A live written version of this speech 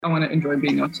I want to enjoy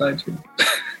being outside too.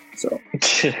 So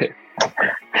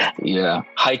yeah,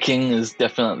 hiking is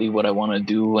definitely what I want to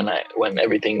do when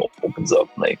everything opens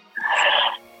up. Like,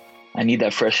 I need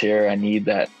that fresh air. I need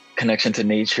that connection to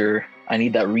nature. I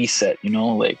need that reset,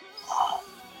 like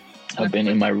I've been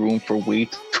in my room for way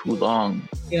too long.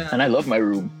 Yeah. And I love my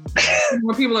room.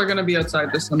 More people are going to be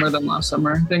outside this summer than last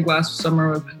summer. I think last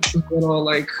summer was a little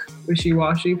like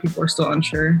wishy-washy. People are still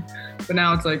unsure. But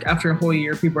now it's like after a whole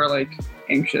year, people are like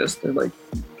anxious. They're like,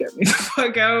 get me the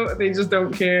fuck out. They just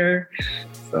don't care.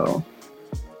 So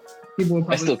people will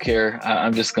probably... I still care.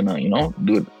 I'm just going to,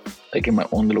 do it like in my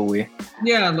own little way.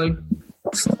 Yeah, like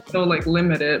still like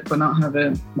limit it, but not have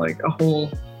it like a whole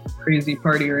crazy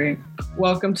party, right?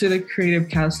 Welcome to the Creative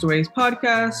Castaways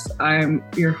podcast. I'm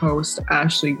your host,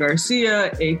 Ashley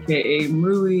Garcia, aka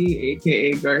Moody,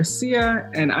 aka Garcia,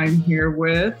 and I'm here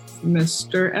with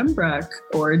Mr. Embrack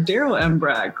or Daryl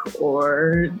Embrack,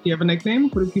 or do you have a nickname?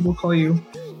 What do people call you?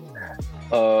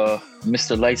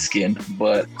 Mr. Lightskin,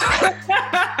 but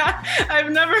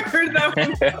I've never heard that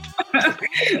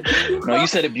one. No, you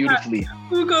said it beautifully.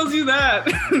 Who calls you that?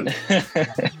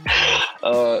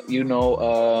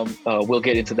 We'll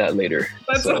get into that later.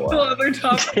 That's a whole other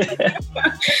topic.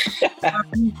 Let's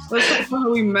talk about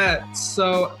how we met.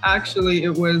 So actually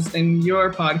it was in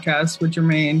your podcast with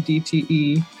Jermaine,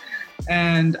 DTE,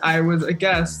 and I was a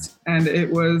guest, and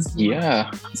it was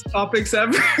best topics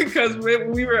ever because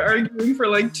we were arguing for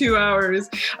like 2 hours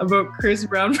about Chris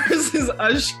Brown versus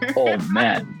Usher. Oh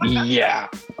man, yeah,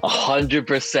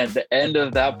 100%. The end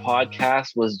of that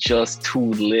podcast was just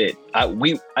too lit.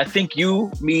 I think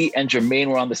you, me, and Jermaine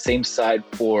were on the same side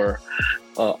for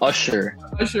Usher,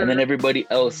 and then everybody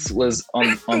else was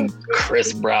on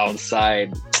Chris Brown's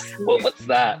side. Well, what's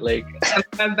that like?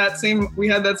 We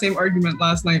had that same argument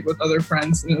last night with other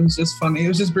friends, and it was just funny. It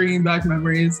was just bringing back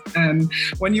memories. And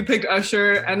when you picked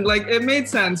Usher, and like it made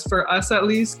sense for us at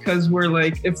least, because we're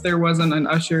like, if there wasn't an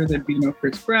Usher, there'd be no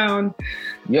Chris Brown.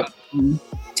 Yep.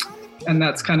 And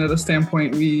that's kind of the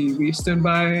standpoint we stood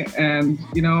by. And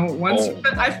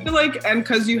I feel like, and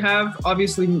because you have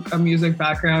obviously a music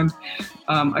background,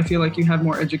 I feel like you have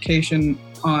more education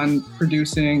on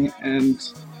producing and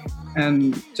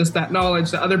just that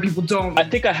knowledge that other people don't. I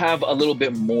think I have a little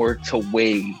bit more to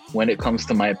weigh when it comes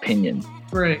to my opinion.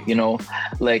 Right.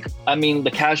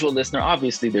 The casual listener,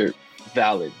 obviously they're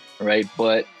valid, right?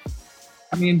 But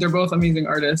they're both amazing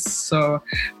artists. So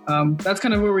that's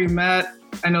kind of where we met.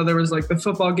 I know there was like the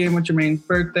football game with Jermaine's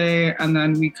birthday. And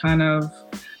then we kind of,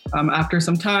 after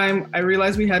some time, I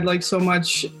realized we had like so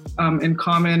much in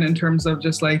common in terms of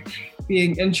just like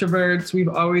being introverts. We've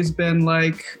always been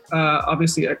like,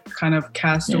 obviously a kind of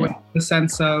castaway in the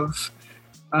sense of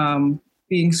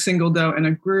being singled out in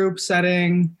a group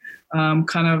setting,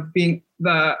 kind of being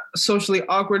the socially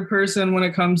awkward person when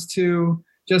it comes to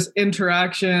just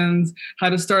interactions, how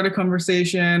to start a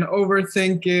conversation,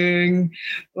 overthinking.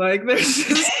 Like there's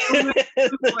just so much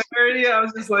clarity. I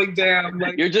was just like, damn.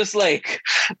 Like, you're just like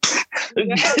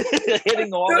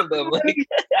hitting all of them. Like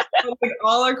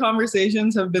all our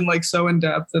conversations have been like so in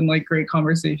depth and like great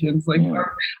conversations. Like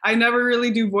I never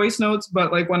really do voice notes,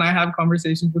 but like when I have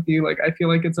conversations with you, like I feel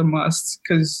like it's a must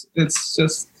because it's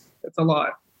a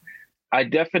lot. I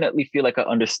definitely feel like I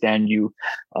understand you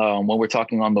when we're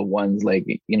talking on the ones, like,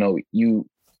 you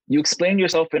explain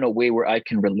yourself in a way where I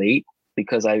can relate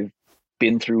because I've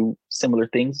been through similar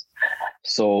things.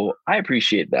 So I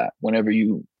appreciate that whenever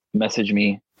you message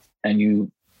me and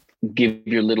you give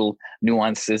your little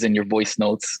nuances in your voice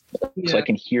notes so I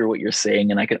can hear what you're saying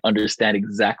and I can understand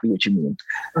exactly what you mean.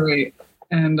 Right.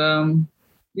 And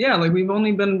like we've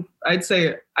only been, I'd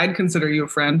say I'd consider you a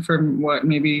friend for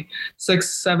maybe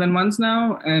 6-7 months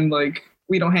now. And like,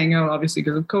 we don't hang out obviously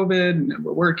because of COVID and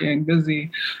we're working busy,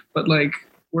 but like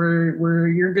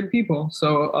you're good people.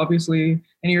 So obviously,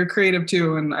 and you're creative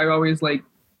too. And I always like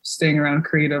staying around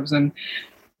creatives and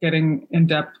getting in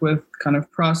depth with kind of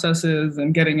processes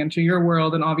and getting into your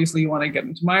world. And obviously you want to get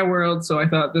into my world. So I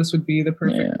thought this would be the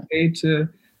perfect way to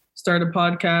start a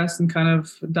podcast and kind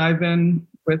of dive in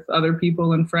with other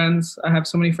people and friends. I have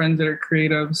so many friends that are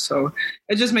creative, so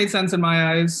it just made sense in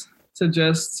my eyes to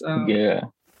just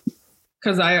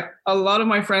because a lot of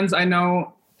my friends I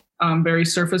know very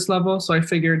surface level, so I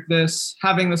figured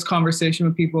having this conversation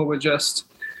with people would just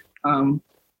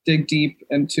dig deep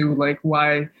into like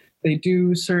why they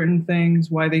do certain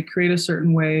things, why they create a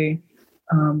certain way.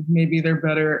 Maybe they're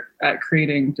better at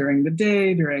creating during the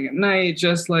day, during at night,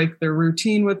 just like their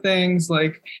routine with things,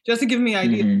 like just to give me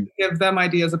ideas, give them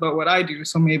ideas about what I do.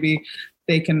 So maybe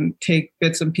they can take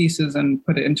bits and pieces and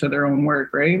put it into their own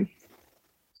work, right?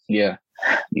 Yeah.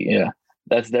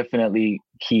 That's definitely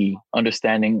key,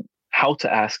 understanding how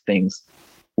to ask things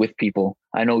with people.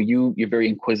 I know you're very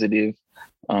inquisitive.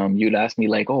 You'd ask me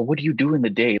like, oh, what do you do in the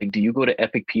day? Like, do you go to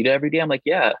Epic Pita every day? I'm like,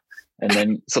 yeah. And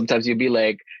then sometimes you'd be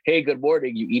like, hey, good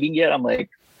morning. You eating yet? I'm like,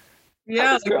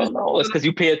 yeah, this girl knows, it's because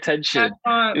you pay attention.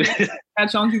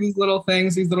 Catch on to these little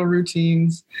things, these little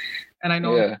routines. And I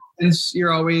know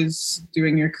you're always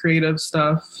doing your creative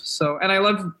stuff. So, and I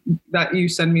love that you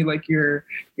send me like your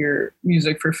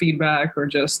music for feedback or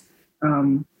just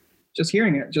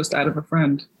hearing it just out of a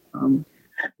friend.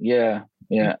 Yeah.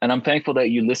 And I'm thankful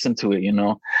that you listen to it, you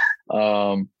know.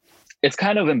 It's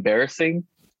kind of embarrassing,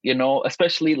 you know,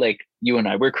 especially like you and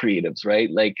I, we're creatives, right?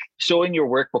 Like showing your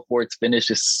work before it's finished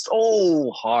is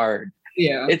so hard.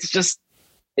 Yeah.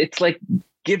 It's like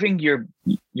giving your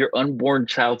unborn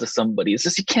child to somebody. It's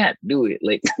just, you can't do it.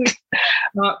 Like,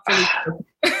 not fully cooked.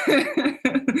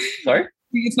 Sorry?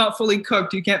 It's not fully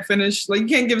cooked. You can't finish, like you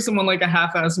can't give someone like a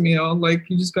half-ass meal. Like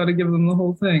you just got to give them the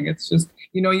whole thing. It's just,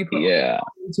 you know, you put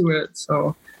into it.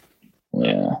 So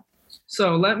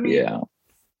So let me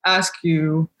ask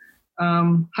you,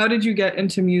 how did you get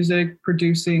into music,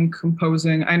 producing,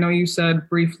 composing? I know you said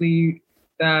briefly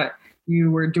that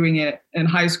you were doing it in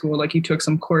high school, like you took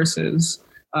some courses.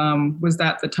 Was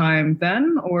that the time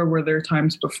then, or were there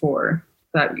times before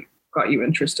that got you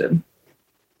interested?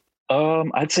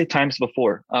 I'd say times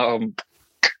before.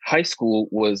 High school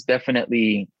was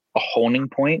definitely a honing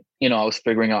point. You know, I was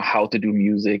figuring out how to do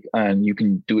music, and you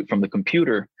can do it from the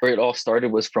computer. Where it all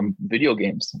started was from video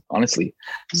games, honestly.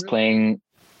 Just playing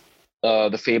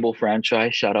the Fable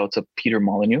franchise, shout out to Peter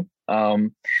Molyneux.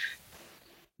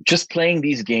 Just playing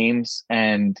these games,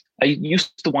 and I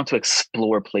used to want to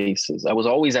explore places. I was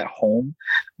always at home,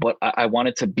 but I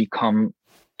wanted to become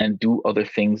and do other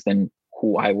things than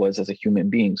who I was as a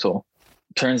human being. So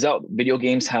turns out video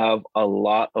games have a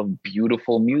lot of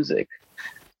beautiful music.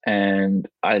 And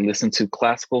I listened to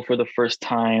classical for the first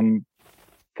time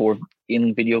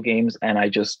in video games, and I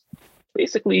just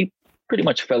basically pretty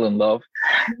much fell in love.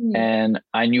 And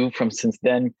I knew since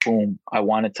then, boom, I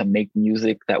wanted to make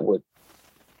music that would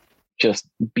just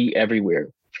be everywhere.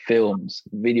 Films,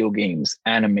 video games,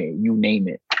 anime, you name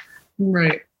it.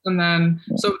 Right. And then,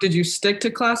 so did you stick to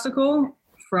classical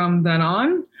from then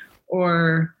on,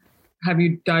 or have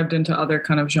you dived into other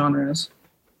kind of genres?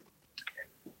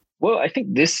 Well, I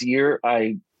think this year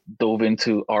I dove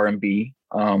into R&B.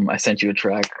 I sent you a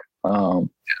track and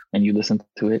you listened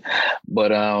to it.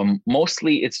 But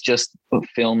mostly it's just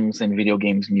films and video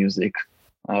games music.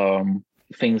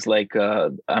 Things like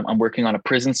I'm working on a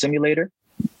prison simulator.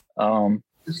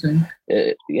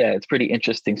 It's pretty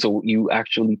interesting. So you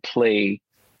actually play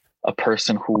a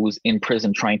person who's in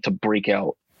prison trying to break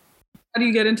out. How do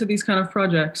you get into these kind of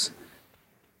projects?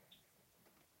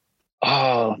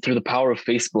 Oh, through the power of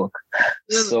Facebook.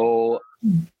 Really? So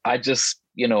I just,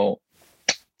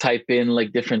 type in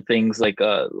like different things like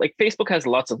Facebook has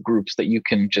lots of groups that you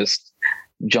can just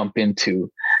jump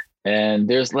into. And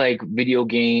there's like video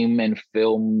game and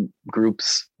film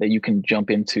groups that you can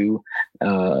jump into.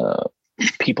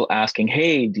 People asking,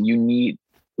 hey, do you need,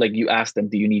 like you ask them,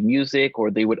 do you need music?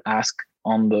 Or they would ask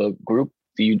on the group,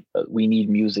 we need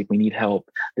music, we need help,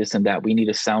 this and that. We need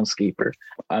a soundscaper.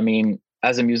 I mean,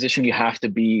 as a musician, you have to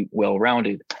be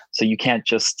well-rounded. So you can't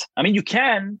just, you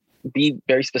can be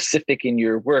very specific in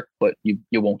your work, but you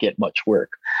won't get much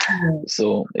work. Mm-hmm.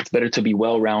 So it's better to be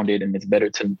well-rounded, and it's better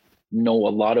to know a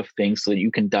lot of things so that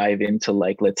you can dive into,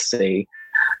 like, let's say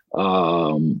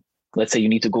you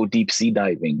need to go deep sea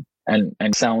diving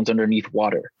and sounds underneath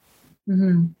water.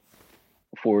 Mm-hmm.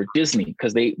 For Disney,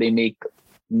 because they make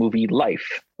movie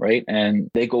Life, right? And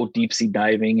they go deep sea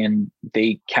diving and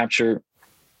they capture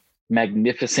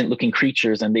magnificent looking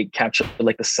creatures, and they capture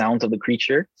like the sounds of the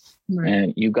creature. Right.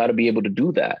 And you got to be able to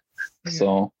do that. Yeah.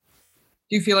 So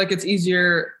do you feel like it's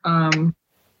easier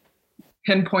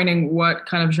pinpointing what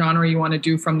kind of genre you want to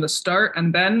do from the start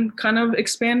and then kind of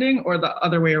expanding, or the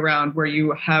other way around where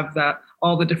you have that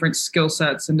all the different skill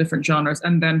sets and different genres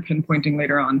and then pinpointing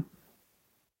later on?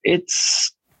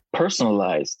 It's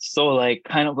personalized. So like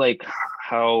kind of like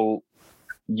how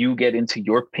you get into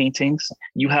your paintings,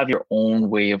 you have your own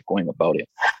way of going about it.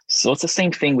 So it's the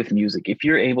same thing with music. If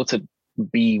you're able to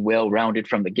be well-rounded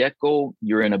from the get-go,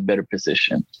 you're in a better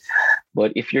position.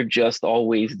 But if you're just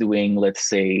always doing, let's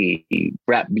say,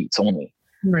 rap beats only,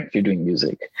 right. If you're doing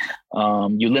music,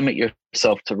 you limit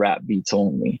yourself to rap beats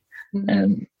only. Mm-hmm.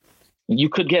 And you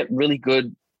could get really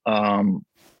good,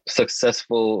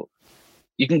 successful,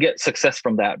 you can get success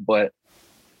from that. But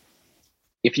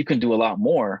if you can do a lot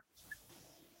more,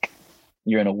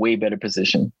 you're in a way better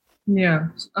position. Yeah.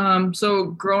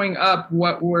 So growing up,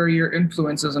 what were your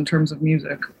influences in terms of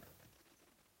music?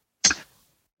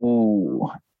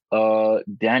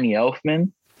 Danny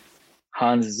Elfman,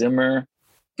 Hans Zimmer.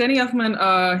 Danny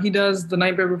Elfman, he does The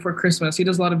Nightmare Before Christmas. He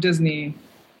does a lot of Disney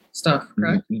stuff,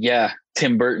 correct? Yeah,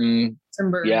 Tim Burton.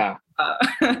 Tim Burton. Yeah,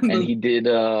 and he did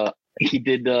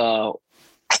the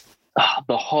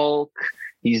Hulk.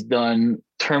 He's done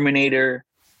Terminator.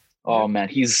 Oh man,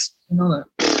 he's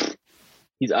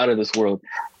out of this world.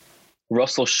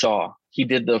 Russell Shaw. He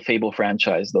did the Fable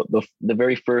franchise. The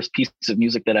very first piece of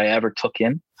music that I ever took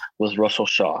in was Russell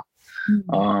Shaw.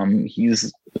 Mm-hmm.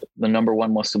 He's the number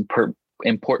one most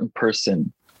important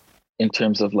person in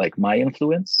terms of like my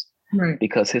influence, right?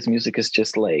 Because his music is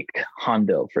just like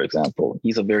Handel, for example.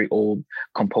 He's a very old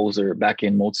composer back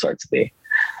in Mozart's day,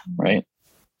 right?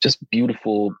 Just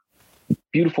beautiful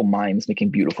minds making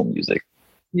beautiful music.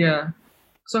 Yeah.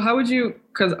 So how would you,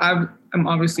 because I'm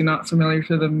obviously not familiar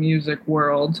to the music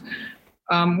world,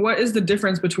 what is the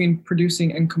difference between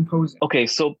producing and composing? Okay,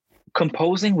 so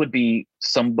composing would be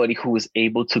somebody who is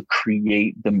able to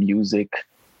create the music,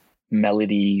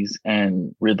 melodies,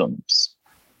 and rhythms.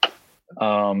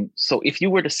 So if you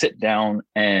were to sit down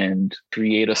and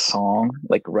create a song,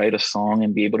 like write a song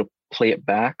and be able to play it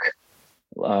back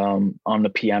on the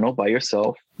piano by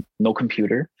yourself, no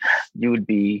computer, you would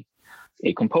be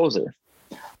a composer.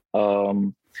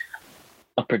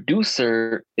 A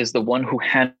producer is the one who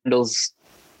handles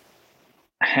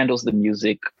the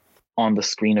music on the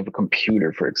screen of a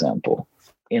computer, for example.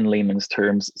 In layman's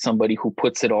terms, somebody who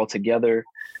puts it all together.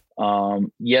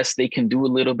 Yes, they can do a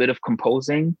little bit of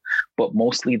composing, but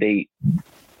mostly they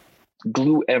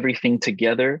glue everything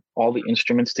together, all the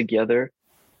instruments together,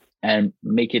 and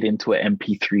make it into an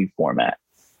MP3 format.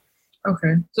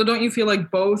 Okay. So don't you feel like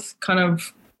both kind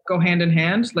of go hand in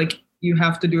hand? Like you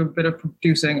have to do a bit of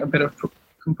producing, a bit of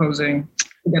composing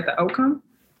to get the outcome?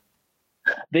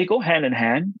 They go hand in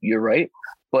hand, you're right,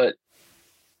 but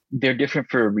they're different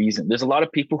for a reason. There's a lot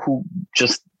of people who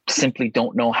just simply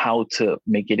don't know how to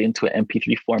make it into an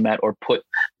MP3 format or put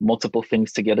multiple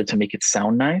things together to make it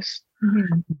sound nice,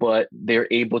 but they're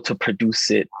able to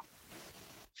produce it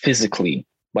physically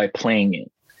by playing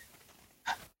it.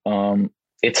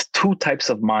 It's two types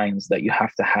of minds that you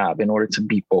have to have in order to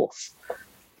be both.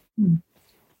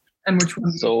 And which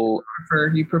one do you prefer?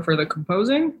 Do you prefer the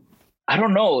composing? I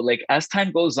don't know. Like as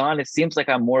time goes on, it seems like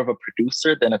I'm more of a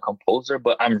producer than a composer,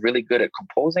 but I'm really good at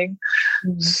composing.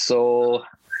 So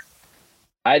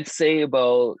I'd say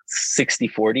about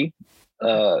 60-40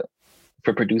 for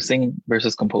producing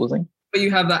versus composing. But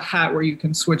you have that hat where you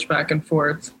can switch back and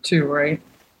forth too, right?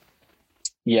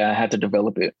 Yeah, I had to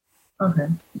develop it. Okay.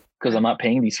 Because I'm not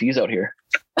paying these fees out here.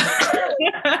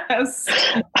 Yes.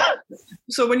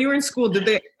 So when you were in school, did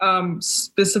they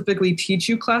specifically teach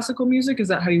you classical music? Is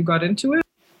that how you got into it?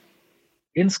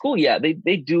 In school, yeah, they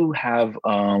do have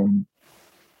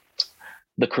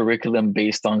the curriculum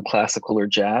based on classical or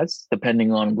jazz,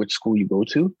 depending on which school you go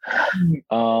to.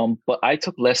 But I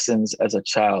took lessons as a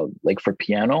child, like for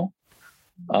piano,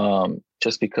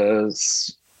 just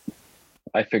because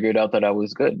I figured out that I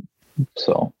was good.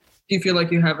 So. Do you feel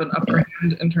like you have an upper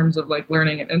hand in terms of like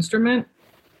learning an instrument?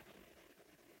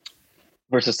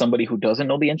 Versus somebody who doesn't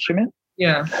know the instrument?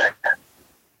 Yeah.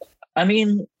 I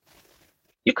mean,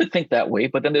 you could think that way,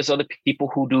 but then there's other people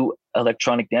who do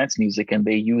electronic dance music and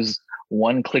they use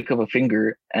one click of a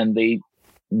finger and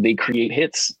they create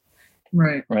hits.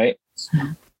 Right. Right.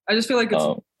 I just feel like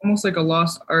it's almost like a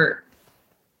lost art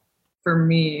for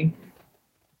me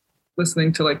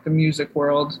listening to like the music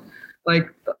world.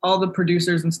 Like all the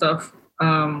producers and stuff,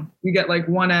 you get like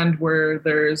one end where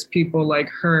there's people like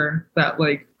her that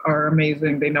like are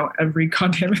amazing. They know every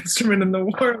goddamn instrument in the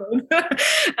world.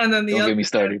 And then the other, don't get me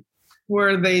started,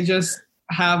 where they just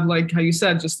have, like how you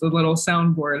said, just a little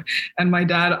soundboard. And my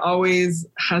dad always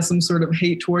has some sort of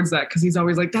hate towards that because he's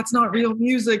always like, that's not real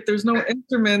music. There's no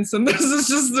instruments. And this is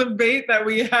just a debate that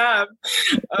we have.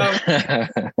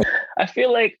 I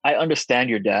feel like I understand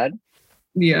your dad.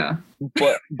 Yeah.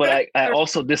 But I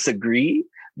also disagree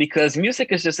because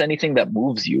music is just anything that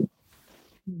moves you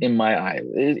in my eyes.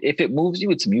 If it moves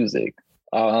you, it's music.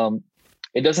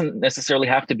 It doesn't necessarily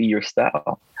have to be your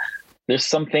style. There's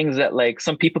some things that like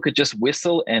some people could just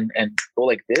whistle and go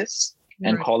like this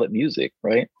and call it music,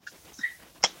 right?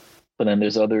 But then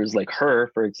there's others like her,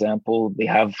 for example, they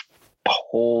have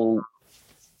whole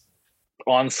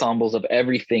ensembles of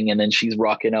everything and then she's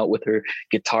rocking out with her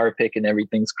guitar pick and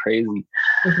everything's crazy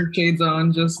with her shades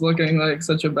on, just looking like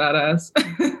such a badass.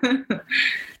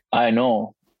 I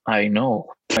know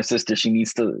my sister, she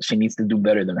needs to do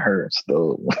better than her,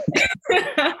 so.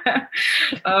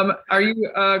 Are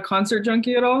you a concert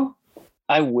junkie at all?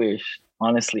 I wish,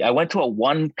 honestly. I went to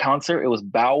one concert, it was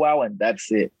Bow Wow and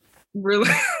that's it. Really?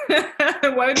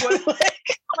 Why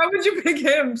would you pick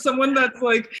him? Someone that's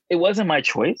like, it wasn't my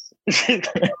choice.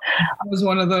 was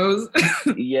one of those.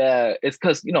 Yeah, it's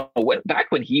because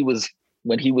back when he was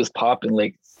popping,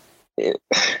 like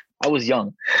I was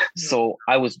young, so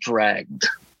I was dragged.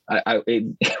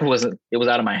 It was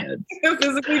out of my head.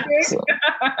 Physically big. So,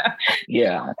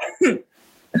 yeah.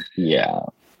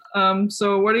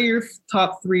 So what are your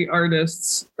top 3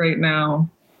 artists right now,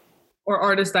 or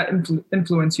artists that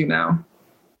influence you now?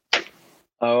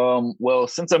 Well,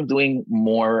 since I'm doing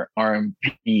more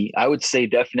R&B, I would say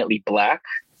definitely Black.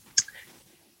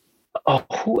 Oh,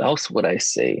 who else would I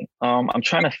say? I'm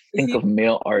trying to think of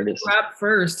male artists. Rap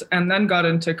first, and then got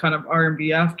into kind of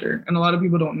R&B after, and a lot of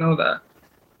people don't know that.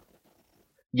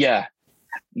 Yeah.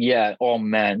 Oh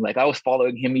man, like I was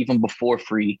following him even before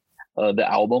Free, the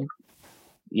album.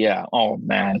 Yeah. Oh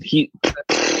man,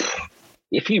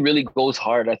 if he really goes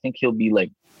hard, I think he'll be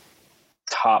like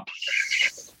top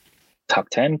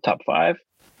 10, top 5.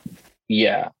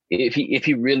 Yeah, if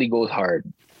he really goes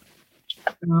hard.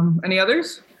 Any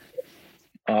others?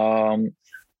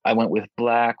 I went with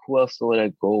Black. Who else would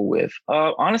I go with?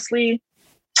 Honestly,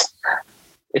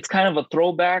 it's kind of a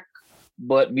throwback,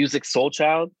 but Music Soul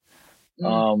Child.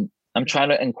 I'm trying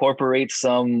to incorporate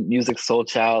some Music Soul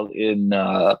Child in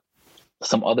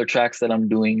some other tracks that I'm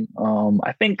doing.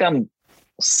 I think I'm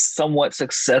somewhat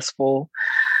successful,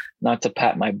 not to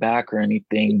pat my back or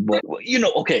anything, but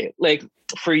okay, like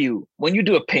for you, when you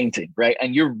do a painting, right,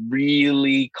 and you're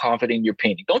really confident in your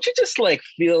painting, don't you just like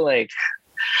feel like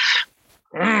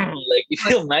you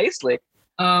feel nice? Like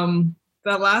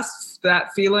that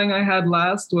feeling I had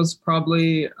last was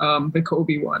probably the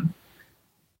Kobe one.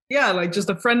 Yeah, like just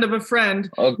a friend of a friend.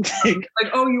 Okay.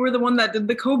 Like, oh, you were the one that did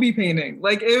the Kobe painting.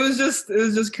 Like it was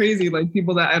just crazy. Like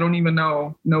people that I don't even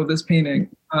know this painting.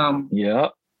 Yeah.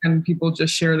 And people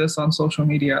just share this on social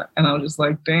media, and I was just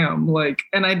like, damn. Like,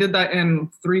 and I did that in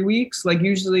 3 weeks. Like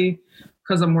usually,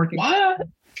 because I'm working. What?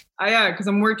 Because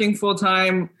I'm working full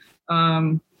time.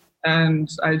 And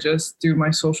I just do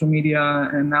my social media,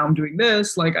 and now I'm doing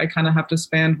this. Like I kind of have to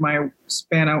span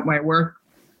out my work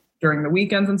during the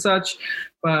weekends and such.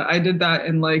 But I did that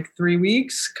in like 3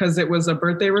 weeks because it was a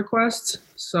birthday request.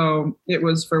 So it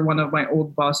was for one of my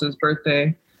old boss's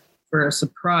birthday for a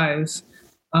surprise.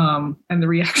 And the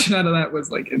reaction out of that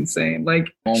was like insane.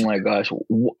 Like, oh my gosh,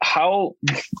 how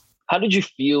did you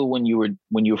feel when you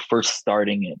were first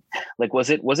starting it? Like, was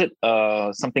it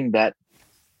something that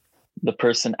the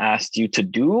person asked you to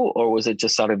do, or was it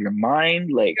just out of your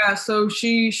mind? Like, yeah, so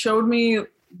she showed me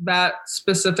that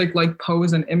specific like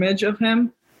pose and image of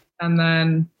him, and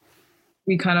then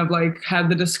we kind of like had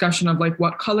the discussion of like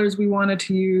what colors we wanted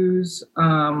to use,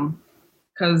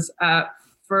 because at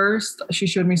first she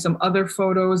showed me some other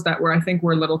photos that I think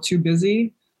were a little too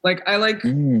busy. Like I like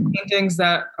paintings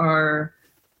that are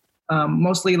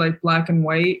mostly like black and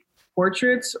white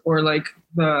portraits, or like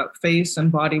the face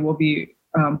and body will be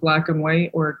black and white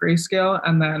or grayscale,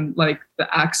 and then like the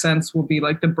accents will be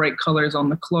like the bright colors on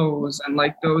the clothes and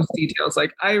like those details.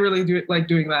 Like I really do like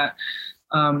doing that.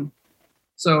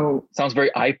 So sounds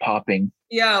very eye-popping.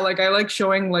 Yeah, like I like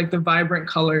showing like the vibrant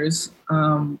colors.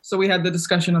 So we had the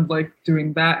discussion of like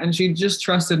doing that, and she just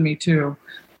trusted me too.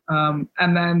 And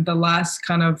then the last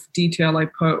kind of detail I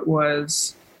put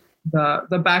was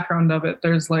the background of it.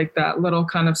 There's like that little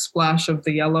kind of splash of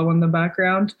the yellow in the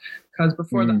background, because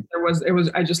before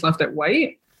that I just left it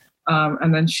white.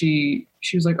 And then she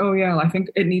was like, oh yeah, I think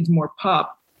it needs more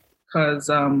pop, because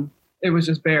it was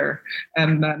just bare.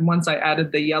 And then once I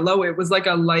added the yellow, it was like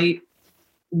a light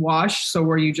wash. So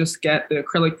where you just get the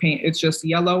acrylic paint, it's just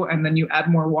yellow, and then you add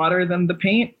more water than the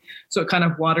paint. So it kind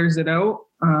of waters it out.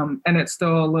 And it's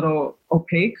still a little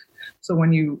opaque. So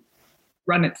when you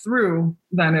run it through,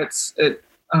 then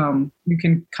you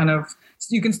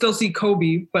can still see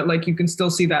Kobe, but like you can still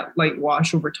see that light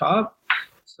wash over top.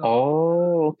 So,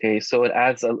 oh, okay. So it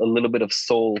adds a little bit of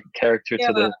soul character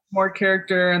to the more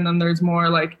character, and then there's more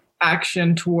like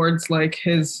action towards like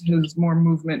his more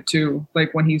movement too,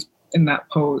 like when he's in that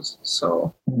pose.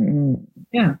 So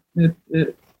yeah,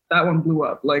 it that one blew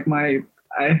up. Like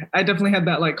I definitely had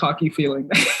that like cocky feeling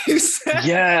that you said.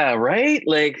 Yeah, right?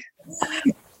 Like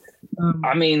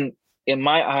I mean, in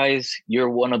my eyes, you're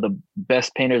one of the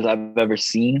best painters I've ever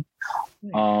seen.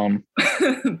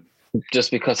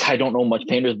 Just because I don't know much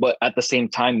painters, but at the same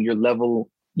time, your level,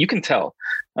 you can tell.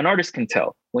 An artist can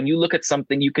tell. When you look at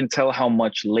something, you can tell how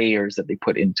much layers that they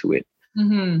put into it.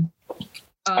 Mm-hmm.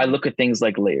 I look at things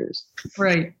like layers.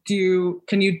 Right.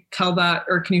 Can you tell that,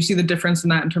 or can you see the difference in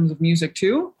that in terms of music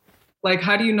too? Like,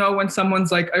 how do you know when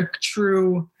someone's like a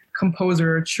true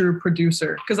composer, a true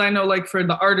producer? Because I know like for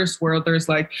the artist world, there's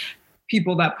like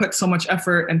people that put so much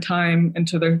effort and time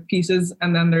into their pieces.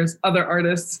 And then there's other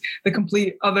artists, the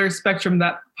complete other spectrum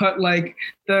that put like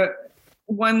the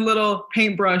one little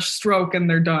paintbrush stroke and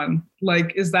they're done.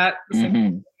 Like, is that the same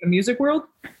in the music world?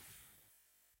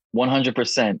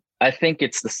 100%. I think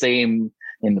it's the same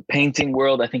in the painting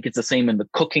world. I think it's the same in the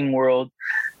cooking world.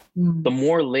 The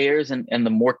more layers and the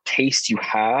more taste you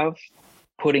have,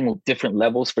 putting different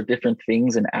levels for different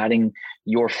things and adding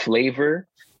your flavor,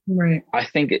 right? I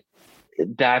think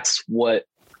that's what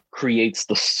creates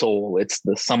the soul. It's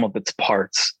the sum of its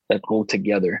parts that go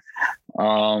together.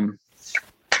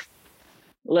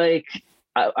 Like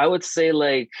I would say,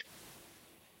 like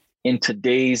in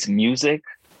today's music,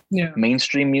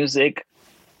 mainstream music,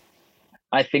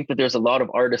 I think that there's a lot of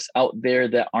artists out there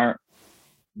that aren't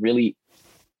really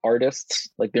artists.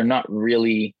 Like they're not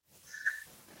really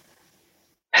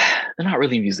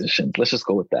musicians. Let's just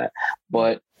go with that.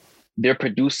 But their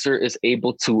producer is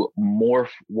able to morph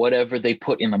whatever they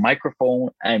put in the microphone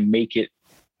and make it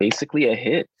basically a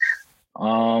hit.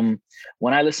 When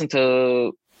I listen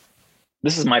to,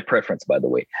 this is my preference, by the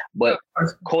way, but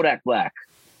Kodak Black,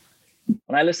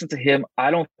 when I listen to him,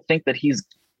 I don't think that he's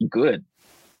good.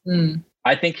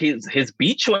 I think his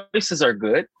beat choices are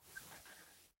good.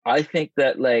 I think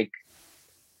that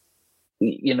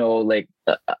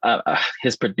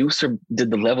his producer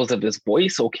did the levels of his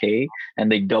voice okay,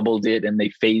 and they doubled it and they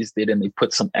phased it and they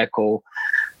put some echo.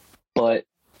 But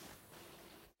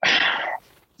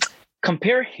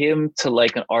compare him to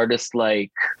like an artist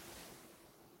like,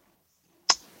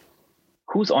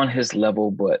 who's on his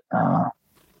level, but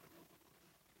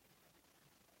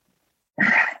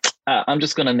I'm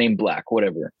just gonna name Black,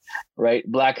 whatever, right?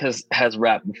 Black has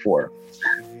rapped before.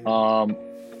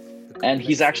 And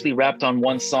he's actually rapped on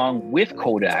one song with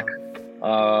Kodak.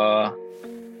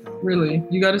 Really?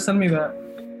 You got to send me that.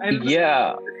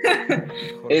 Yeah.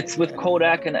 It's with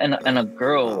Kodak and a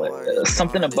girl.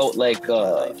 Something about like,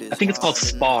 I think it's called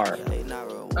Spar.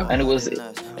 Okay. And it was,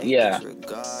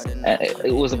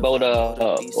 it was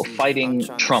about fighting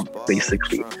Trump,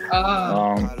 basically.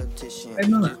 I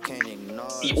know that.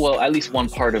 Well, at least one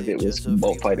part of it was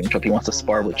about fighting Trump. He wants to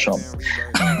spar with Trump.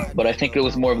 But I think it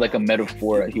was more of like a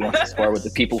metaphor. He wants to spar with the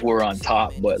people who are on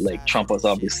top, but like Trump was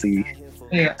obviously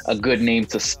a good name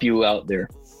to spew out there.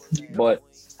 But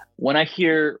when I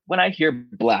hear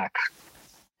Black,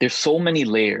 there's so many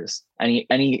layers, and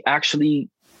he actually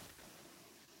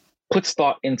puts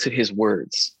thought into his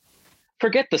words.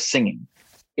 Forget the singing.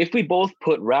 If we both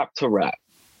put rap to rap,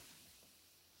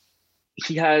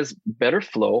 he has better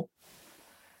flow.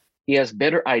 He has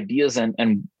better ideas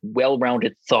and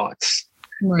well-rounded thoughts.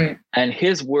 Right. And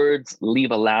his words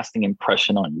leave a lasting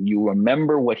impression on you. You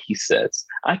remember what he says.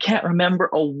 I can't remember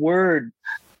a word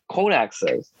Kodak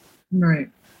says. Right.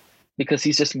 Because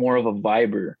he's just more of a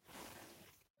viber.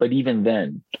 But even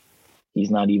then,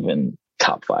 he's not even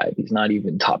top 5. He's not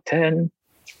even top 10.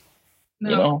 No.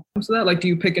 You know? So that, like, do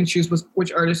you pick and choose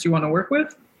which artists you want to work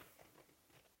with?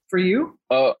 For you?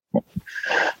 Well,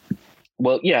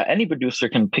 yeah, any producer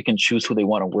can pick and choose who they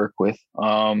want to work with.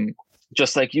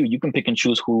 Just like you can pick and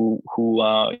choose who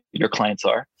your clients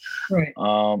are. Right.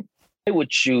 I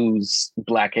would choose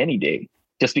Black any day,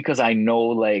 just because I know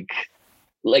like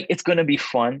it's gonna be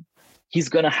fun. He's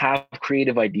gonna have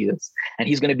creative ideas, and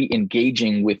he's gonna be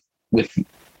engaging with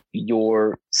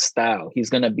your style.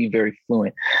 He's gonna be very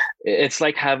fluent. It's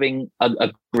like having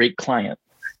a great client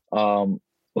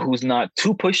who's not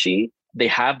too pushy. They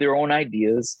have their own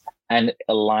ideas and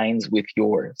aligns with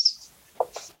yours.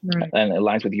 Right. And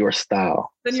aligns with your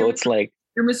style. Then so it's like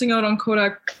you're missing out on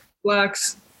Kodak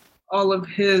Black's, all of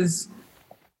his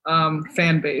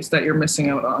fan base that you're missing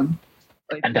out on.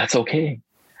 Like, and that's okay.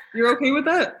 You're okay with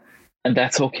that? And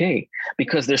that's okay,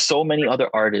 because there's so many other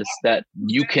artists that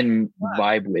you can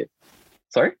vibe with.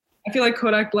 Sorry? I feel like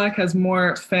Kodak Black has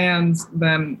more fans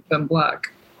than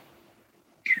Black.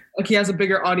 Like he has a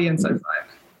bigger audience, I find.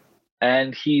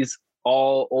 And he's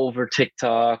all over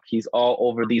TikTok. He's all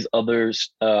over these other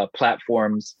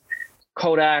platforms.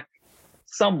 Kodak,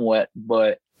 somewhat,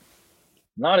 but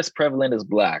not as prevalent as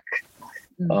Black.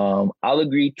 I'll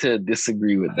agree to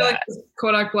disagree with that. Like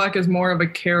Kodak Black is more of a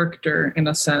character in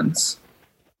a sense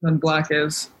than Black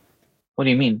is. What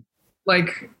do you mean?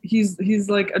 Like he's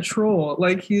like a troll.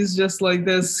 Like he's just like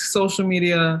this social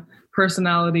media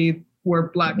personality where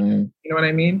Black, you know what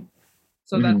I mean?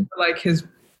 So that's like his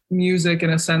music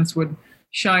in a sense would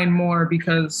shine more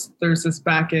because there's this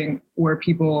backing where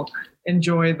people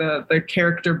enjoy the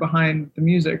character behind the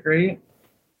music, right?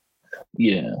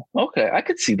 Yeah. Okay. I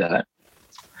could see that.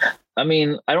 I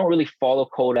mean, I don't really follow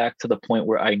Kodak to the point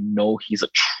where I know he's a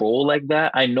troll like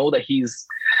that. I know that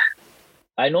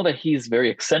I know that he's very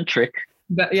eccentric.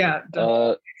 Yeah,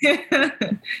 definitely.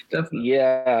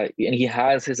 Yeah, and he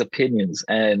has his opinions,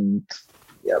 and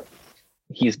yep,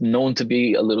 he's known to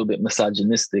be a little bit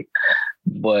misogynistic.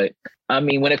 But I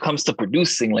mean, when it comes to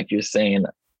producing, like you're saying,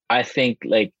 I think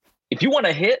like if you want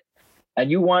to hit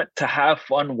and you want to have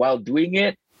fun while doing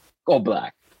it, go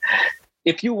Black.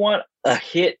 If you want a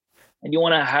hit and you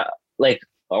want to have like,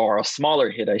 or a smaller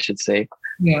hit, I should say,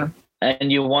 yeah,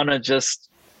 and you want to just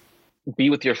be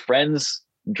with your friends,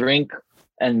 drink,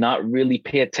 and not really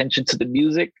pay attention to the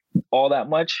music all that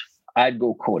much, I'd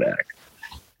go Kodak.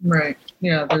 Right.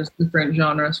 Yeah, there's different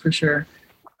genres for sure.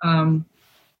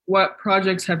 What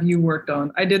projects have you worked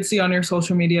on? I did see on your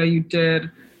social media you did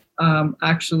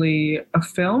actually a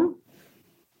film.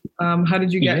 How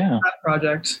did you get that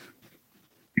project?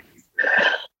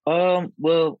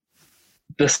 Well,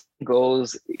 this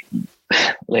goes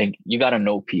like you got to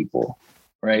know people,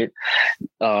 right?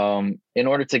 In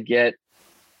order to get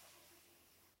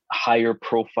higher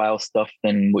profile stuff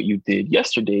than what you did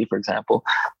yesterday, for example,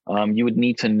 you would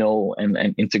need to know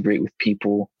and integrate with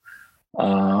people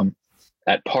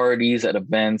at parties, at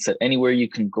events, at anywhere you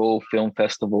can go, film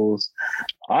festivals.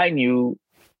 I knew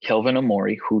Kelvin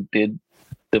Amori, who did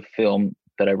the film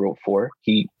that I wrote for.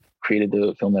 He created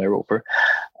the film that I wrote for.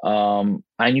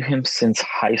 I knew him since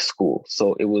high school.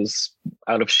 So it was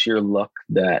out of sheer luck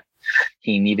that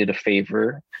he needed a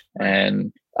favor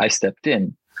and I stepped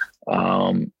in.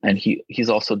 And he's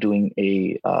also doing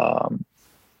a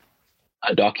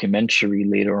documentary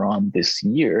later on this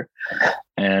year,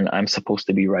 and I'm supposed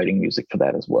to be writing music for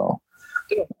that as well.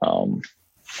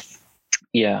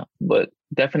 Yeah, but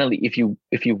definitely if you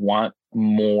want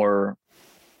more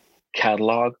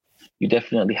catalog, you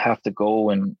definitely have to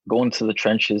go into the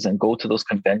trenches and go to those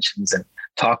conventions and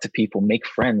talk to people, make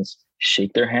friends,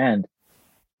 shake their hand.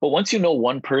 But once you know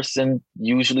one person,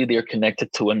 usually they're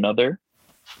connected to another.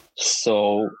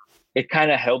 So it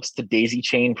kind of helps to daisy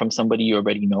chain from somebody you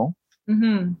already know.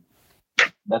 Mm-hmm.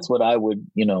 That's what I would,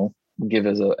 give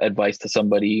as advice to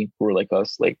somebody who are like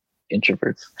us, like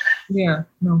introverts. Yeah,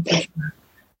 no, for sure.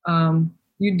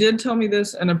 You did tell me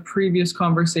this in a previous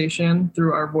conversation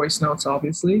through our voice notes,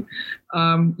 obviously.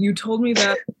 You told me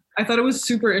that I thought it was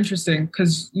super interesting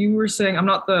because you were saying, I'm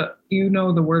not the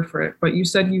word for it, but you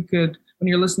said you could, when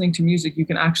you're listening to music, you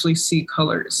can actually see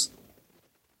colors.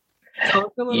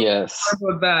 Talk a little bit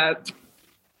more about that.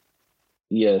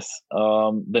 Yes.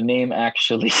 The name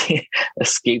actually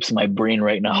escapes my brain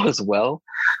right now as well.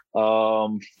 But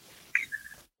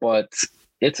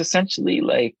it's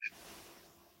essentially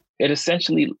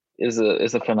is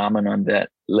a phenomenon that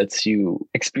lets you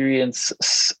experience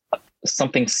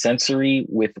something sensory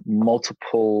with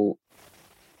multiple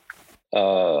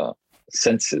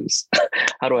senses.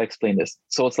 How do I explain this?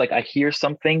 So it's like I hear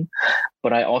something,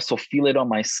 but I also feel it on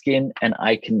my skin and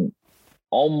I can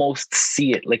almost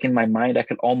see it. Like in my mind, I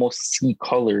can almost see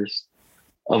colors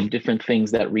of different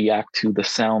things that react to the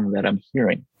sound that I'm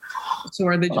hearing. So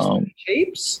are they just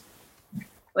shapes?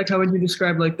 Like how would you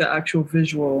describe like the actual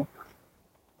visual?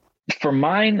 For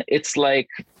mine, it's like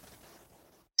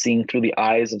seeing through the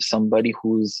eyes of somebody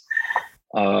who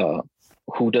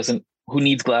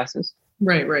needs glasses.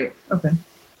 Right. Okay.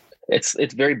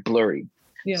 It's very blurry.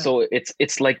 Yeah. So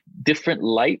it's like different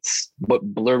lights, but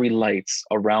blurry lights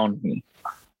around me.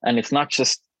 And it's not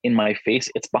just in my face,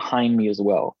 it's behind me as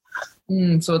well.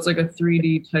 So it's like a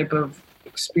 3D type of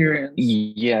experience.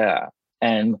 Yeah.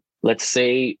 And let's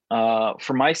say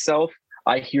for myself,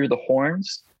 I hear the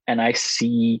horns and I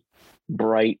see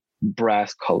bright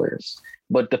brass colors.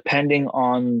 But depending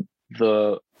on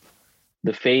the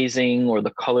phasing or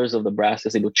the colors of the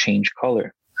brasses, it will change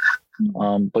color.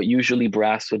 But usually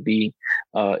brass would be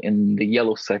in the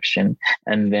yellow section,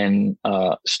 and then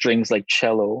strings like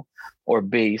cello or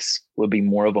bass would be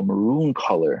more of a maroon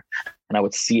color, and I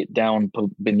would see it down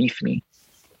beneath me.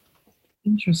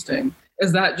 Interesting.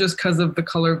 Is that just because of the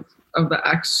color of the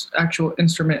actual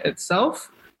instrument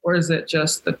itself, or is it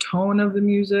just the tone of the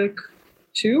music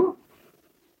too?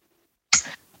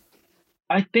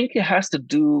 I think it has to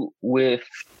do with,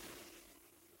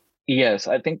 yes,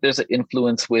 I think there's an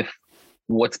influence with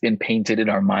what's been painted in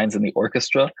our minds in the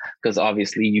orchestra, because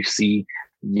obviously you see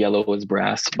yellow as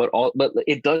brass, but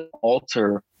it does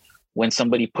alter when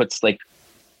somebody puts like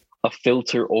a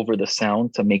filter over the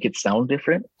sound to make it sound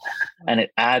different, and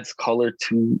it adds color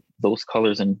to those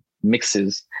colors and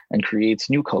mixes and creates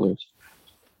new colors.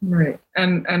 Right.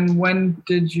 And when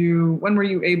were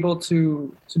you able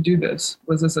to do this?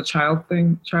 Was this a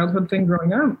childhood thing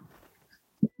growing up?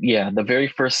 Yeah, the very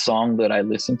first song that I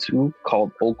listened to,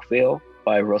 called Oakvale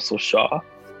by Russell Shaw,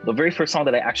 the very first song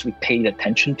that I actually paid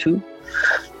attention to,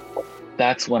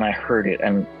 that's when I heard it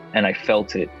and I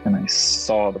felt it and I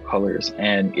saw the colors,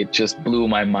 and it just blew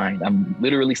my mind. I'm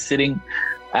literally sitting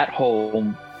at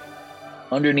home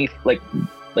underneath, like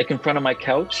in front of my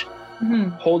couch,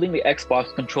 holding the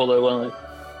Xbox controller while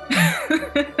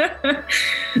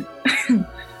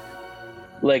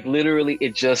like literally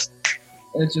it just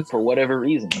for whatever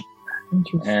reason.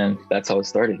 And that's how it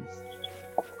started.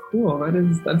 Cool.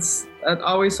 That's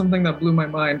always something that blew my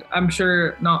mind. I'm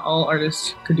sure not all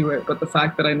artists could do it, but the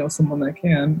fact that I know someone that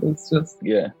can is just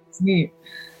it's neat.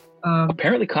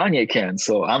 Apparently Kanye can,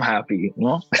 so I'm happy. You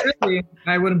know? Really,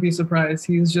 I wouldn't be surprised.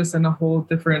 He's just in a whole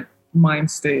different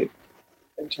mind state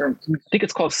in terms of, I think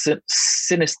it's called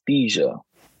synesthesia.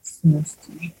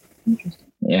 Interesting.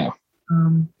 Yeah.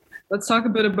 Let's talk a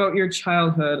bit about your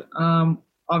childhood.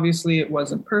 Obviously, it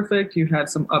wasn't perfect. You had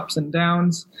some ups and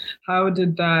downs. How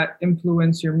did that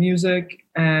influence your music?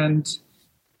 And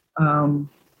how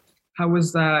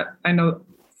was that? I know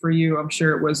for you, I'm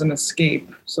sure it was an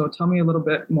escape. So tell me a little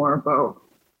bit more about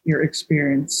your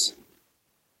experience.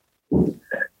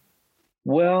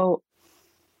 Well,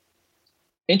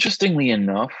 interestingly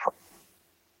enough,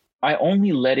 I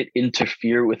only let it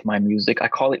interfere with my music. I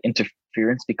call it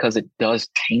interference because it does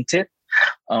taint it.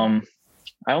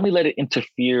 I only let it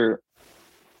interfere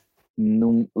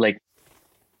like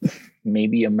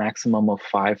maybe a maximum of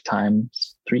 3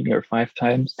 or 5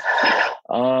 times.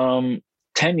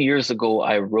 10 years ago,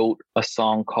 I wrote a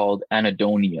song called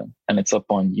Anadonia, and it's up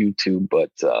on YouTube, but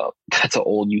that's an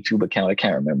old YouTube account. I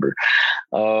can't remember.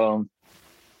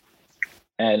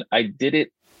 And I did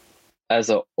it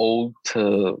as an ode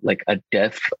to like a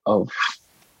death of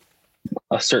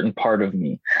a certain part of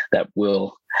me that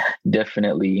will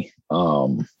definitely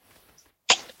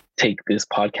take this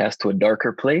podcast to a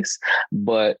darker place.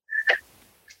 But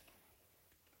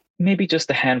maybe just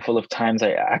a handful of times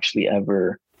I actually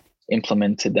ever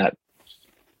implemented that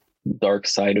dark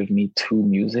side of me to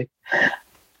music.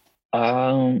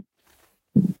 But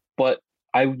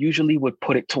I usually would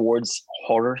put it towards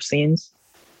horror scenes.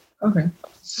 Okay.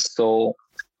 So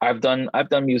I've done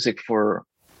music for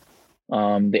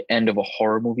the end of a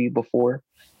horror movie before,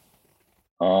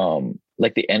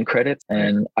 like the end credits,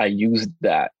 and I used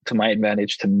that to my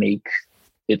advantage to make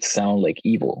it sound like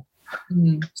evil.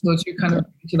 So it's you kind of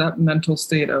to that mental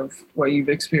state of what you've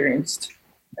experienced.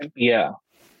 Yeah.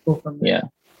 Yeah.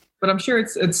 But I'm sure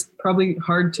it's probably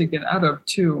hard to get out of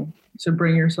too, to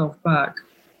bring yourself back.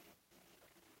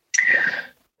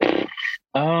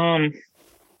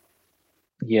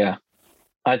 Yeah,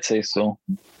 I'd say so.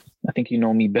 I think you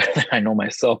know me better than I know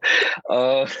myself.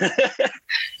 I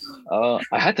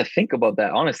had to think about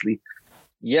that, honestly.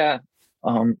 Yeah.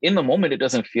 In the moment, it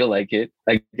doesn't feel like it.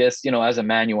 I guess, as a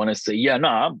man, you want to say, yeah,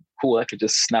 nah, I'm cool. I could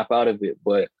just snap out of it.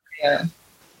 But yeah,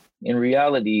 in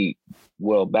reality,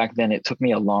 well, back then it took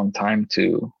me a long time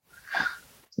to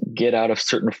get out of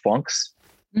certain funks,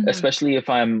 especially if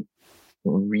I'm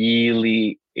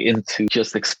really into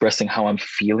just expressing how I'm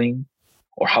feeling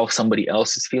or how somebody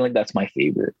else is feeling. That's my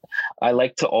favorite. I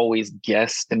like to always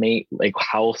guesstimate like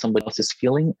how somebody else is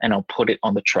feeling, and I'll put it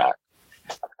on the track.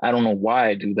 I don't know why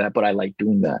I do that, but I like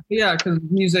doing that. Yeah, because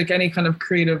music, any kind of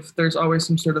creative, there's always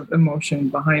some sort of emotion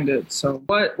behind it. So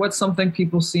what's something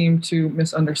people seem to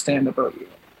misunderstand about you?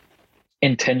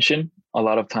 Intention, a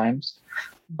lot of times.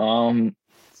 I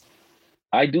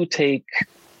do take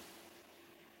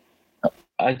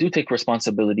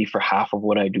responsibility for half of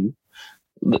what I do,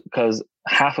 because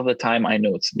half of the time I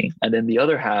know it's me, and then the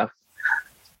other half,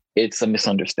 it's a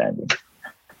misunderstanding.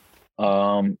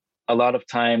 A lot of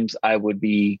times I would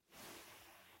be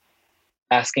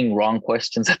asking wrong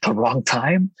questions at the wrong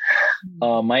time.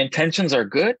 My intentions are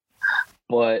good,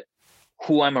 but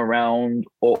who I'm around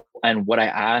and what I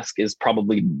ask is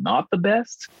probably not the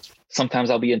best. Sometimes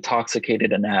I'll be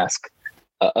intoxicated and ask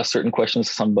a certain question to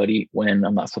somebody when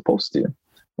I'm not supposed to,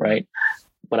 right?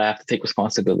 But I have to take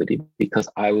responsibility because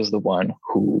I was the one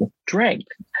who drank.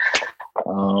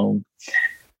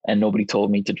 And nobody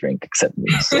told me to drink except me.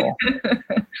 So,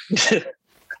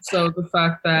 so the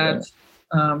fact that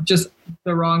just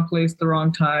the wrong place, the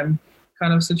wrong time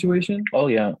kind of situation. Oh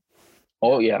yeah,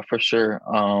 for sure.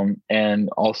 And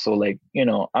also, like,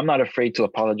 I'm not afraid to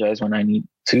apologize when I need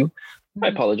to. I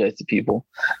apologize to people.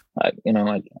 I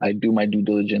do my due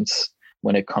diligence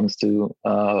when it comes to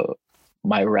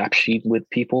my rap sheet with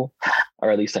people,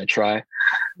 or at least I try.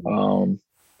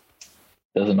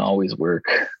 Doesn't always work.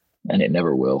 And it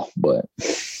never will, but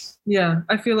yeah,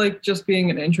 I feel like just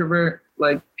being an introvert,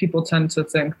 like people tend to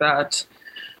think that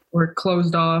we're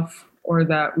closed off or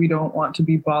that we don't want to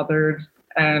be bothered,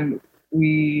 and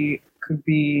we could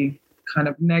be kind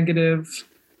of negative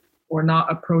or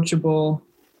not approachable.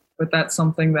 but that's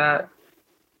something that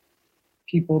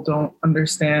people don't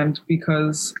understand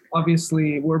because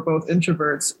obviously we're both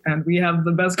introverts and we have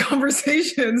the best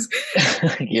conversations.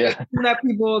 Yeah. That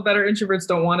people that are introverts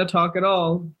don't want to talk at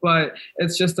all, but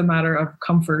it's just a matter of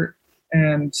comfort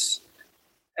and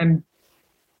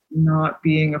not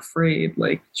being afraid.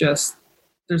 Like, just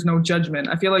there's no judgment.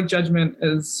 I feel like judgment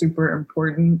is super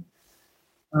important.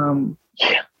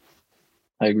 Yeah,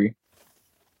 I agree.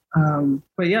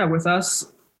 But yeah, with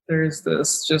us, there's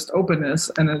this just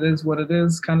openness and it is what it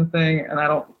is kind of thing. And I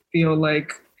don't feel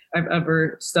like I've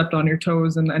ever stepped on your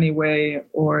toes in any way,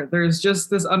 or there's just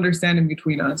this understanding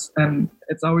between us. And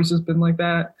it's always just been like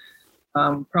that.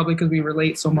 Probably because we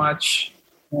relate so much,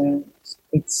 and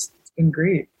it's been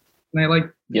great. And I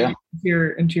like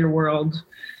into your world.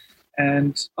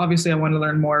 And obviously I want to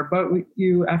learn more about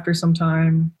you after some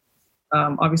time.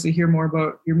 Obviously hear more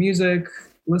about your music,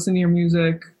 listen to your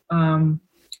music.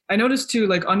 I noticed too,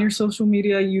 like on your social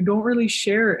media, you don't really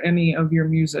share any of your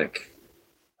music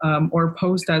or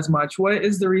post as much. What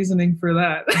is the reasoning for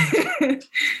that?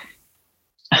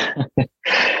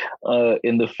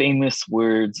 In the famous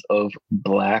words of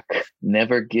Black,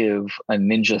 never give a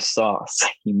ninja sauce.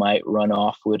 He might run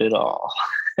off with it all.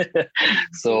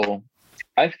 So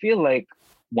I feel like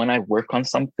when I work on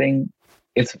something,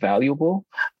 it's valuable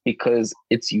because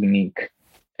it's unique.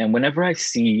 And whenever I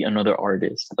see another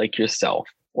artist like yourself,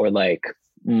 or like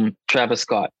Travis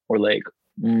Scott, or like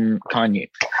Kanye,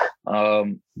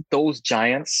 those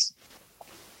giants,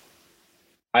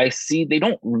 I see they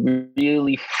don't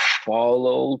really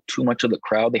follow too much of the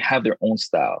crowd. They have their own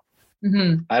style.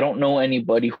 Mm-hmm. I don't know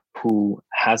anybody who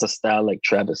has a style like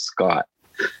Travis Scott.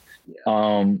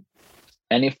 And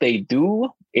if they do,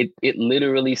 it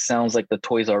literally sounds like the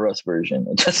Toys R Us version.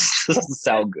 It just doesn't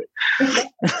sound good.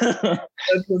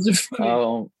 That's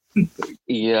funny.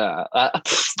 Yeah, I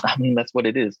mean, that's what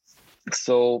it is.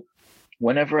 So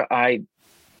whenever I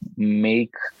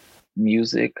make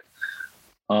music,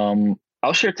 I'll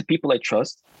share it to people I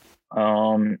trust.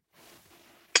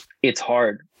 It's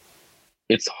hard.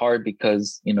 It's hard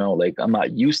because, you know, like I'm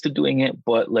not used to doing it,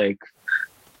 but like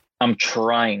I'm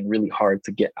trying really hard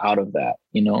to get out of that,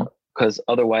 you know, because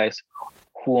otherwise,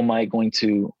 who am I going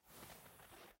to,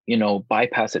 you know,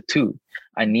 bypass it to?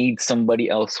 I need somebody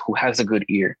else who has a good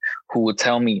ear, who will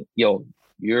tell me, yo,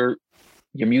 your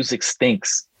music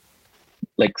stinks.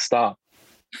 Like, stop.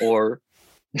 Or,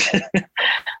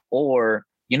 or,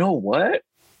 you know what?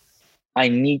 I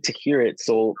need to hear it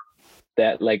so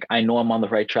that like I know I'm on the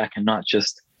right track and not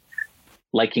just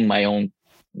liking my own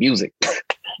music.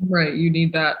 Right. You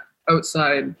need that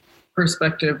outside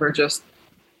perspective, or just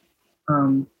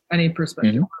any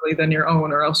perspective really than your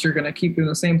own, or else you're going to keep doing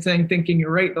the same thing thinking you're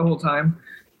right the whole time.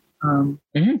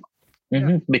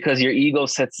 Because your ego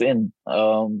sets in.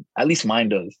 At least mine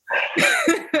does.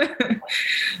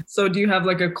 So do you have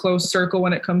like a close circle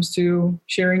when it comes to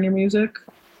sharing your music?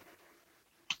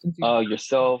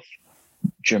 Yourself,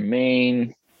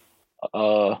 Jermaine,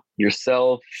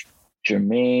 yourself,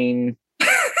 Jermaine.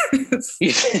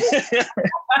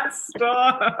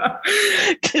 Stop.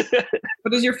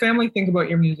 What does your family think about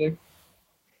your music?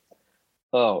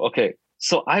 Oh, okay.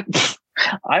 So I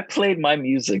played my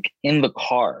music in the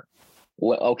car.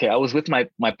 Well, okay, I was with my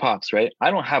pops, right? I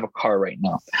don't have a car right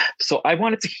now. So I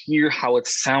wanted to hear how it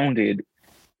sounded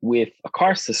with a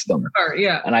car system.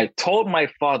 Yeah. And I told my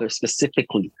father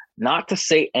specifically not to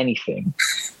say anything.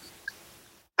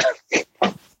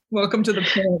 Welcome to the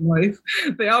parent life.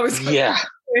 They always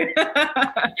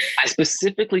I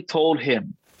specifically told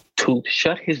him to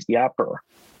shut his yapper.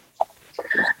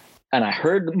 And I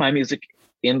heard my music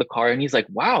in the car and he's like,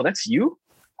 wow, that's you?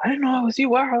 I didn't know it was you.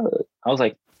 Wow. I was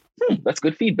like, that's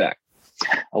good feedback.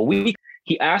 A week,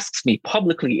 he asks me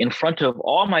publicly in front of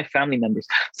all my family members,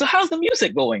 so how's the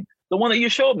music going? The one that you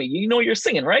showed me, you know you're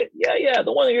singing, right? Yeah,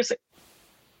 the one that you're singing.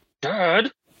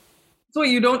 Dad. So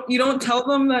you don't tell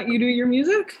them that you do your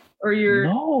music? Or you're...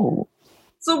 No.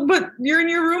 So, but you're in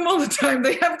your room all the time.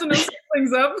 They have to know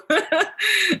something's up.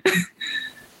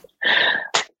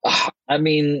 I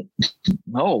mean,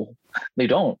 no, they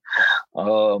don't.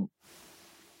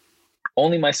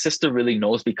 Only my sister really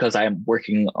knows because I am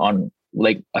working on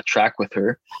like a track with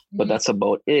her, but that's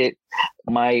about it.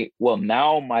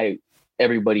 Now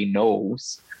everybody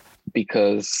knows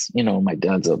because, you know, my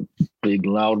dad's a big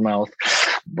loudmouth,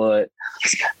 but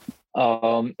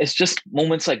it's just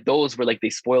moments like those where like they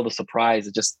spoil the surprise.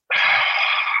 It just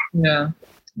yeah.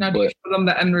 Now, do you show them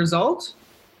the end result?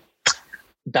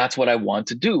 That's what I want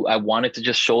to do. I wanted to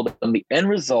just show them the end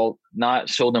result, not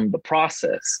show them the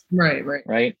process.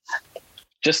 Right.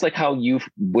 just like how you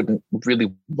wouldn't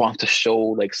really want to show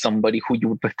like somebody who you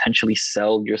would potentially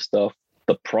sell your stuff,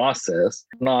 the process,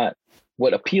 not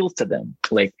what appeals to them.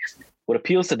 Like what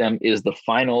appeals to them is the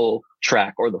final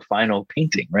track or the final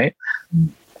painting, right?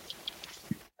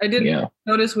 I did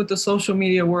notice with the social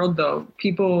media world, though,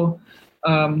 people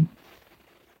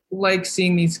like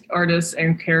seeing these artists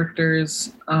and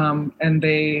characters, and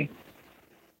they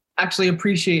actually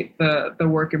appreciate the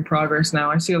work in progress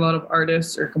now. I see a lot of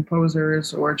artists or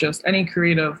composers or just any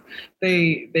creative,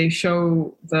 they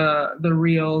show the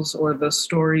reels or the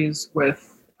stories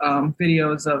with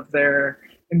videos of their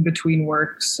in between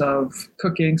works of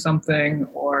cooking something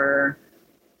or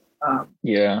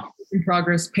in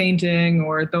progress painting,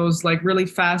 or those like really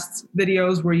fast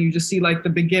videos where you just see like the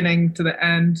beginning to the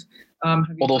end.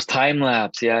 Those time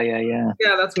lapse. Yeah,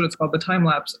 that's what it's called, the time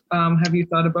lapse. Have you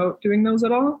thought about doing those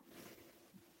at all?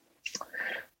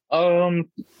 I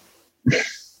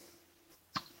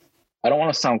don't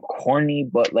want to sound corny,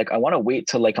 but like I want to wait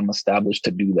till like I'm established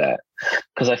to do that,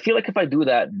 because I feel like if I do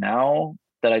that now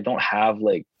that I don't have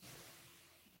like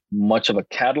much of a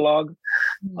catalog,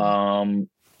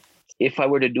 if I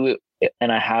were to do it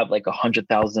and I have like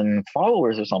 100,000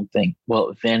 followers or something,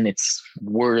 well, then it's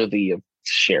worthy of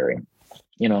sharing,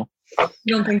 you know?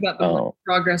 You don't think that the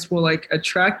progress will like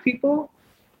attract people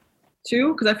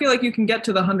too? Because I feel like you can get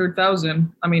to the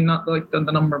 100,000. I mean, not like the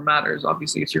number matters.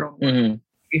 Obviously, it's your own work.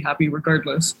 Be happy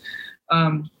regardless.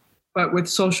 But with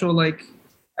social, like,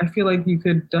 I feel like you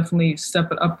could definitely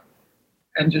step it up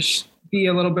and just be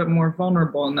a little bit more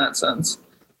vulnerable in that sense.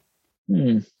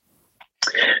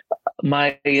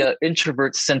 My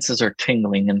introvert senses are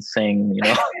tingling and saying, you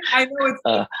know. I know it's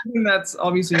something that's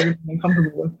obviously you're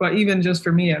uncomfortable with, but even just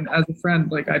for me and as a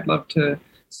friend, like I'd love to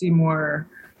see more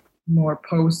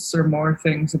posts or more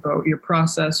things about your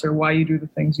process or why you do the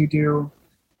things you do,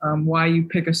 why you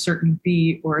pick a certain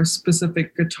beat or a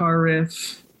specific guitar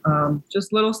riff.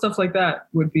 Just little stuff like that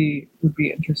would be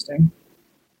interesting.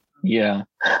 Yeah,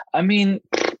 I mean,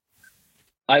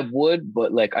 I would,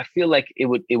 but like I feel like it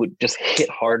would just hit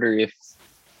harder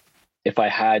if I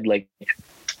had like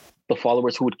the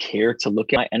followers who would care to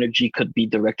look at my energy could be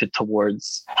directed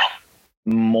towards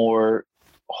more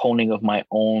honing of my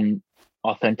own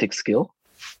authentic skill.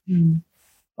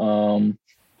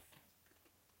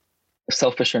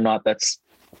 Selfish or not, that's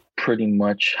pretty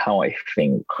much how I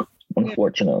think,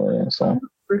 unfortunately. So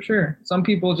for sure, some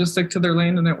people just stick to their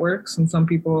lane and it works, and some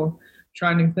people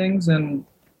try new things and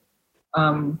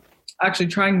actually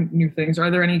trying new things. Are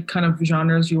there any kind of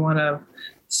genres you want to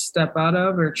step out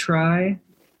of or try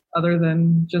other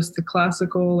than just the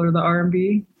classical or the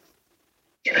R&B?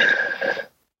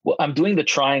 Well, I'm doing the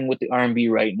trying with the R&B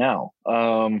right now.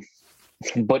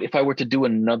 But if I were to do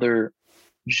another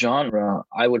genre,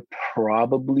 I would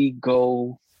probably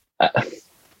go.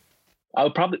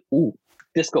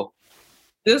 Disco.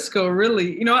 Disco,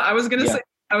 really? You know what? I was gonna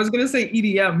say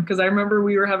EDM, because I remember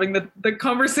we were having the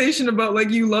conversation about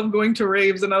like you love going to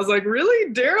raves, and I was like,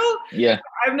 really, Daryl? Yeah.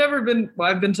 I've never been. Well,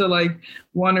 I've been to like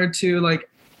one or two, like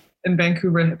in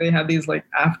Vancouver, they had these like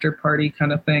after party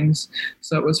kind of things.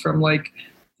 So it was from like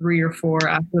 3 or 4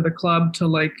 after the club to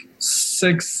like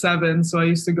 6, 7. So I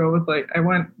used to go with I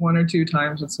went 1 or 2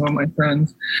 times with some of my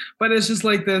friends, but it's just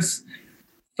like this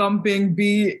thumping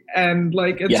beat and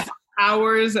like it's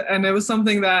hours, and it was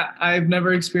something that I've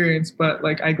never experienced, but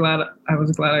like I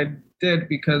was glad I did,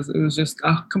 because it was just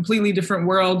a completely different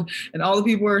world, and all the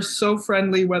people are so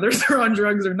friendly, whether they're on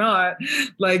drugs or not.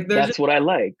 Like that's what I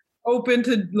like. Open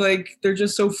to like, they're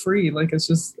just so free. Like it's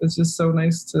just so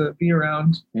nice to be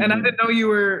around. And I didn't know you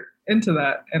were into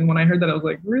that. And when I heard that, I was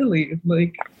like, really?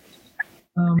 Like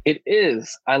it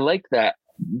is. I like that.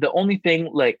 The only thing,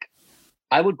 like,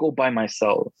 I would go by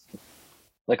myself.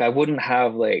 Like I wouldn't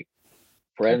have like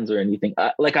friends or anything.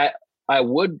 I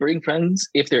would bring friends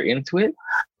if they're into it,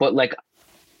 but like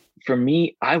for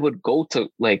me, I would go to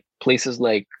like places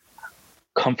like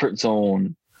Comfort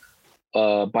Zone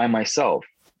by myself.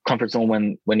 Comfort Zone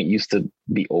when it used to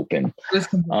be open.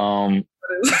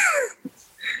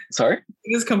 Sorry?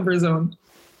 It is Comfort Zone.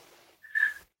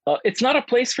 It's not a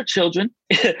place for children.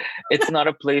 It's not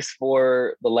a place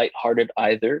for the lighthearted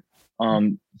either.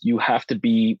 You have to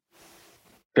be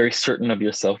very certain of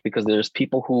yourself, because there's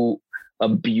people who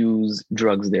abuse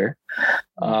drugs there.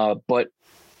 But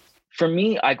for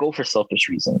me, I go for selfish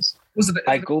reasons.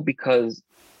 I go because...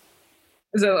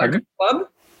 Is it like a club?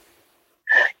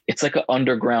 It's like an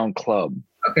underground club.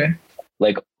 Okay.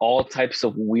 Like all types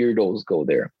of weirdos go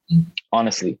there.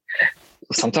 Honestly,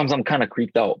 sometimes I'm kind of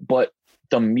creeped out, but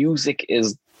the music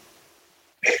is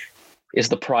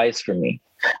the prize for me.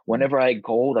 whenever I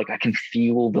go, like I can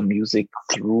feel the music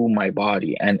through my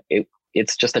body, and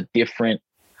it's just a different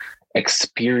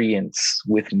experience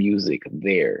with music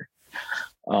there.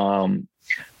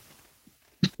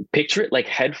 Picture it like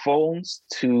headphones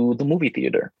to the movie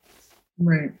theater.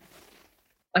 Right.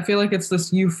 I feel like it's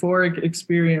this euphoric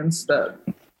experience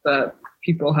that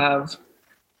people have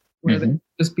where they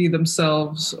just be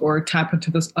themselves or tap into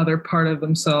this other part of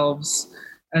themselves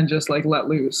and just like let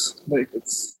loose. Like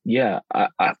it's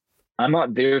I'm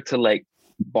not there to like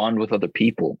bond with other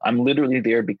people. I'm literally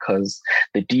there because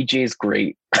the DJ is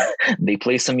great. They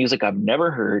play some music I've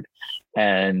never heard,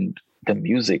 and the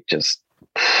music just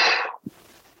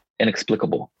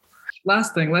inexplicable.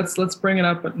 Last thing, let's bring it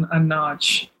up a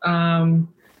notch.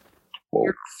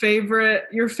 Your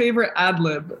favorite ad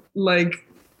lib. Like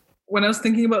when I was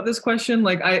thinking about this question,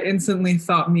 like I instantly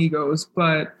thought Migos,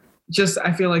 but just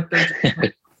I feel like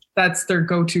that's their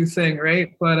go-to thing,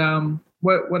 right? But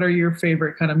what are your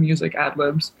favorite kind of music ad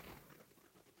libs?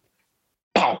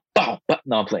 Bow, bow, bow.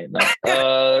 No, I'm playing. No.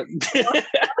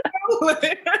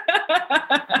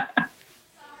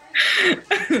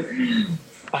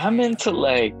 I'm into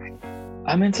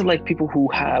like people who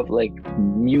have like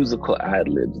musical ad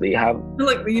libs. They have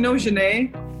like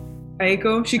Janae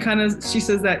Aiko. She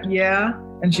says that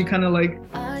and she kind of like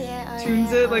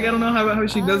tunes it. Like I don't know how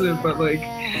she does it, but like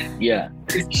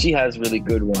she has really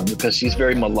good ones because she's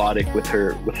very melodic with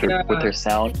her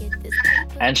sound,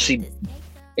 and she,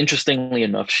 interestingly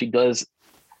enough, she does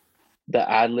the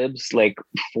ad libs like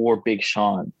for Big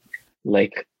Sean.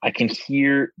 Like I can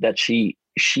hear that she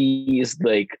is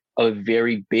like a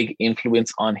very big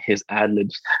influence on his ad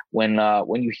libs. When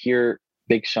you hear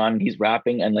Big Sean, he's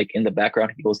rapping, and like in the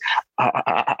background he goes,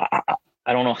 I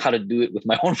don't know how to do it with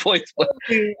my own voice, but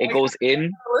it goes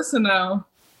in. Listen now.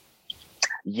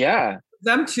 Yeah.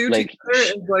 Them two together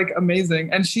is like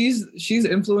amazing. And she's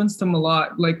influenced him a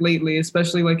lot, like lately,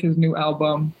 especially like his new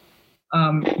album.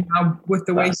 Now with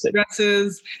the way he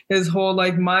dresses, his whole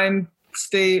like mind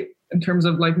state in terms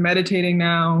of like meditating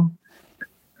now.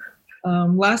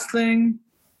 Last thing,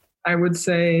 I would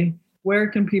say, where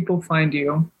can people find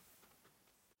you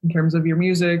in terms of your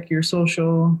music, your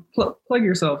social? Plug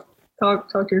yourself.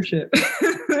 Talk your shit.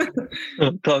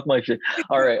 Talk my shit.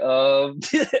 All right.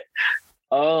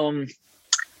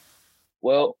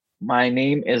 Well, my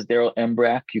name is Daryl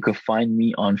Embrack. You can find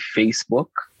me on Facebook.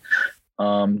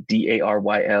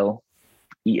 DarylEmbrack.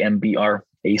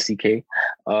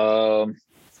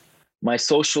 My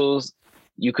socials,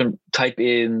 you can type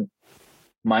in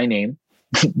my name,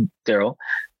 Daryl,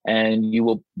 and you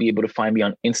will be able to find me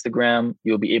on Instagram.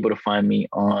 You'll be able to find me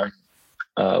on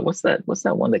what's that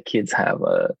one that kids have?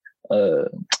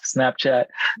 Snapchat.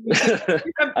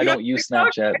 I don't use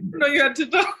Snapchat. No, you had to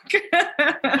talk.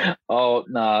 Oh,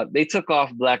 nah. They took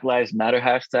off Black Lives Matter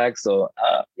hashtag, so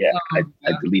I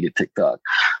deleted TikTok.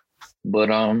 But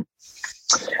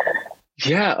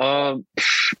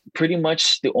pretty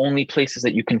much the only places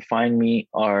that you can find me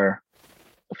are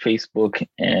Facebook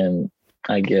and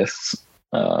I guess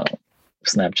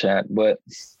Snapchat, but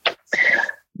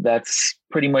that's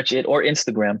pretty much it, or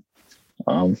Instagram.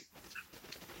 Any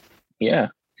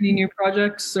new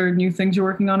projects or new things you're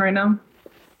working on right now?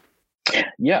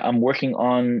 Yeah, I'm working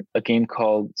on a game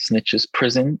called Snitches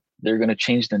Prison. They're going to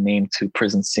change the name to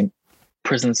Prison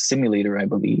Simulator, I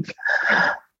believe.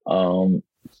 I'm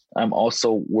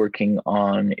also working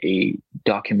on a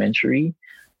documentary,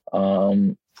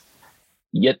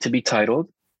 yet to be titled,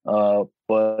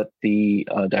 but the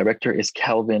director is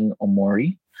Calvin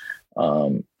Omori.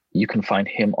 You can find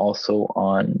him also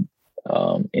on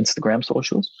Instagram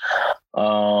socials.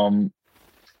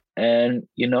 And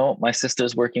my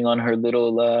sister's working on her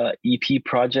little EP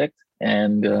project,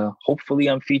 and hopefully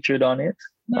I'm featured on it.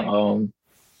 Nice.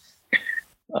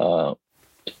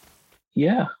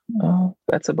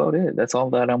 That's about it. That's all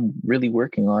that I'm really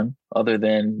working on, other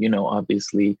than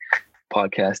obviously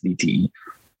podcast DTE.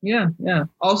 Yeah.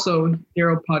 Also,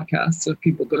 Daryl podcasts, if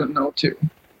people didn't know too.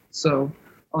 So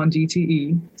on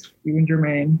DTE, you and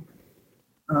Jermaine,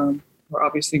 where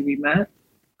obviously we met.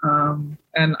 And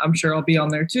I'm sure I'll be on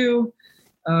there too,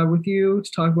 with you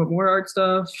to talk about more art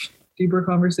stuff, deeper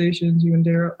conversations, you and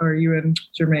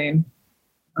Jermaine.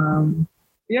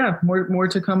 More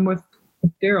to come with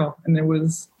Daryl. And it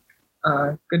was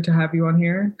good to have you on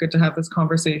here. Good to have this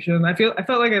conversation. I felt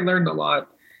like I learned a lot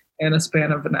in a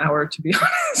span of an hour, to be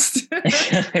honest.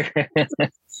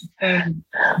 And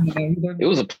it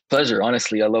was a pleasure,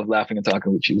 honestly. I love laughing and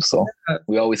talking with you. So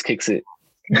we always kicks it.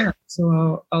 Yeah,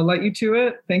 so I'll let you to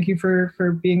it. Thank you for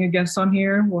being a guest on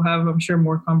here. We'll have, I'm sure,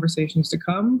 more conversations to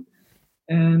come.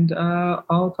 And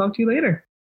I'll talk to you later.